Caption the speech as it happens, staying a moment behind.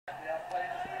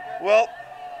Well,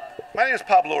 my name is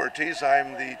Pablo Ortiz.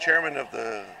 I'm the chairman of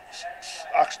the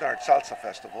Oxnard Salsa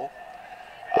Festival.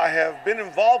 I have been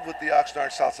involved with the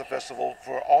Oxnard Salsa Festival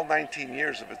for all 19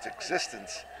 years of its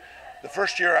existence. The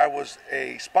first year I was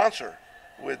a sponsor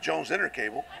with Jones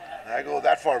Intercable. I go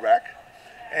that far back.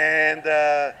 And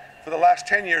for the last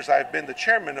 10 years I've been the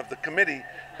chairman of the committee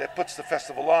that puts the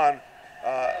festival on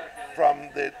from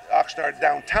the Oxnard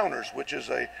Downtowners, which is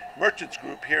a merchants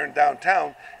group here in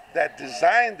downtown that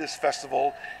designed this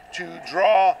festival to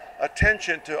draw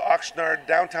attention to Oxnard,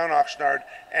 downtown Oxnard,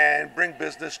 and bring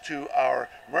business to our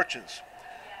merchants.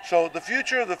 So the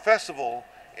future of the festival,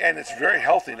 and it's very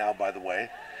healthy now, by the way,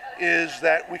 is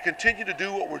that we continue to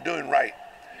do what we're doing right.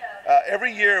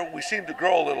 Every year we seem to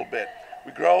grow a little bit.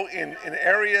 We grow in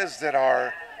areas that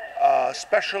are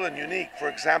special and unique. For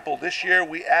example, this year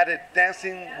we added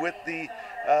dancing with the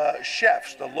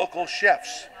chefs, the local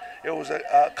chefs. It was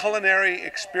a culinary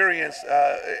experience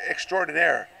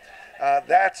extraordinaire.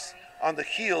 That's on the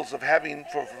heels of having,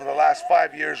 for the last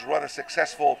 5 years, run a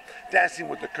successful Dancing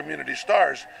with the Community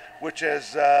Stars, which,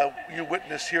 as you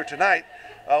witnessed here tonight,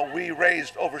 we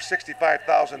raised over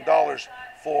 $65,000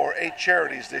 for 8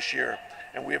 charities this year,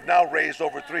 and we have now raised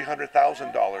over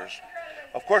 $300,000.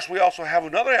 Of course, we also have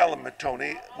another element,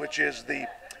 Tony, which is the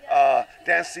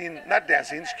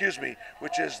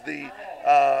which is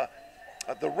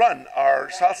the run, our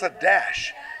Salsa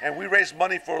Dash, and we raise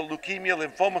money for Leukemia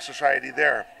Lymphoma Society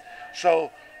there.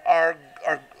 So our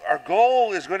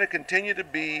goal is going to continue to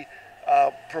be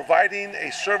providing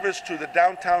a service to the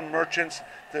downtown merchants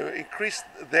to increase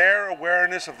their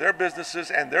awareness of their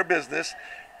businesses and their business,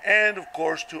 and of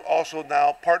course to also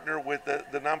now partner with the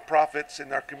nonprofits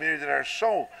in our community that are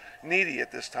so needy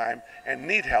at this time and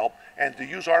need help, and to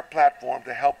use our platform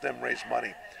to help them raise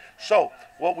money. So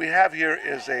what we have here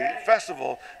is a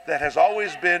festival that has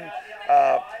always been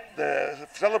the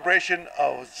celebration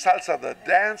of salsa, the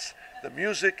dance, the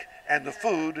music, and the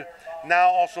food. Now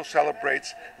also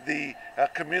celebrates the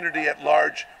community at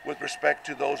large with respect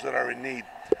to those that are in need.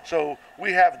 So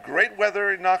we have great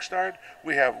weather in Oxnard.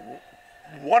 We have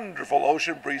wonderful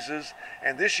ocean breezes,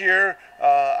 and this year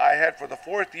I had, for the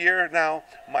 4th year now,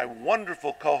 my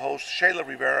wonderful co-host Shayla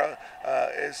Rivera,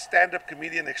 is stand-up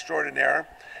comedian extraordinaire,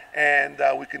 and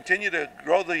we continue to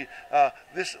grow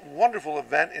this wonderful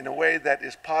event in a way that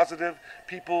is positive.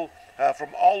 People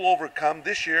from all over come.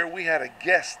 This year we had a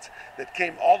guest that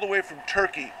came all the way from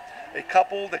Turkey, a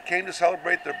couple that came to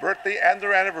celebrate their birthday and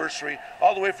their anniversary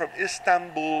all the way from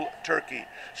Istanbul, Turkey.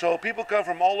 So people come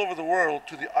from all over the world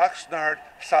to the Oxnard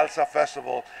Salsa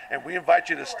Festival, and we invite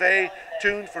you to stay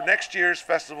tuned for next year's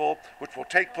festival, which will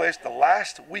take place the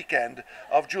last weekend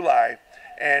of July,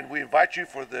 and we invite you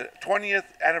for the 20th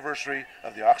anniversary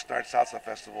of the Oxnard Salsa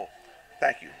Festival.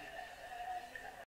 Thank you.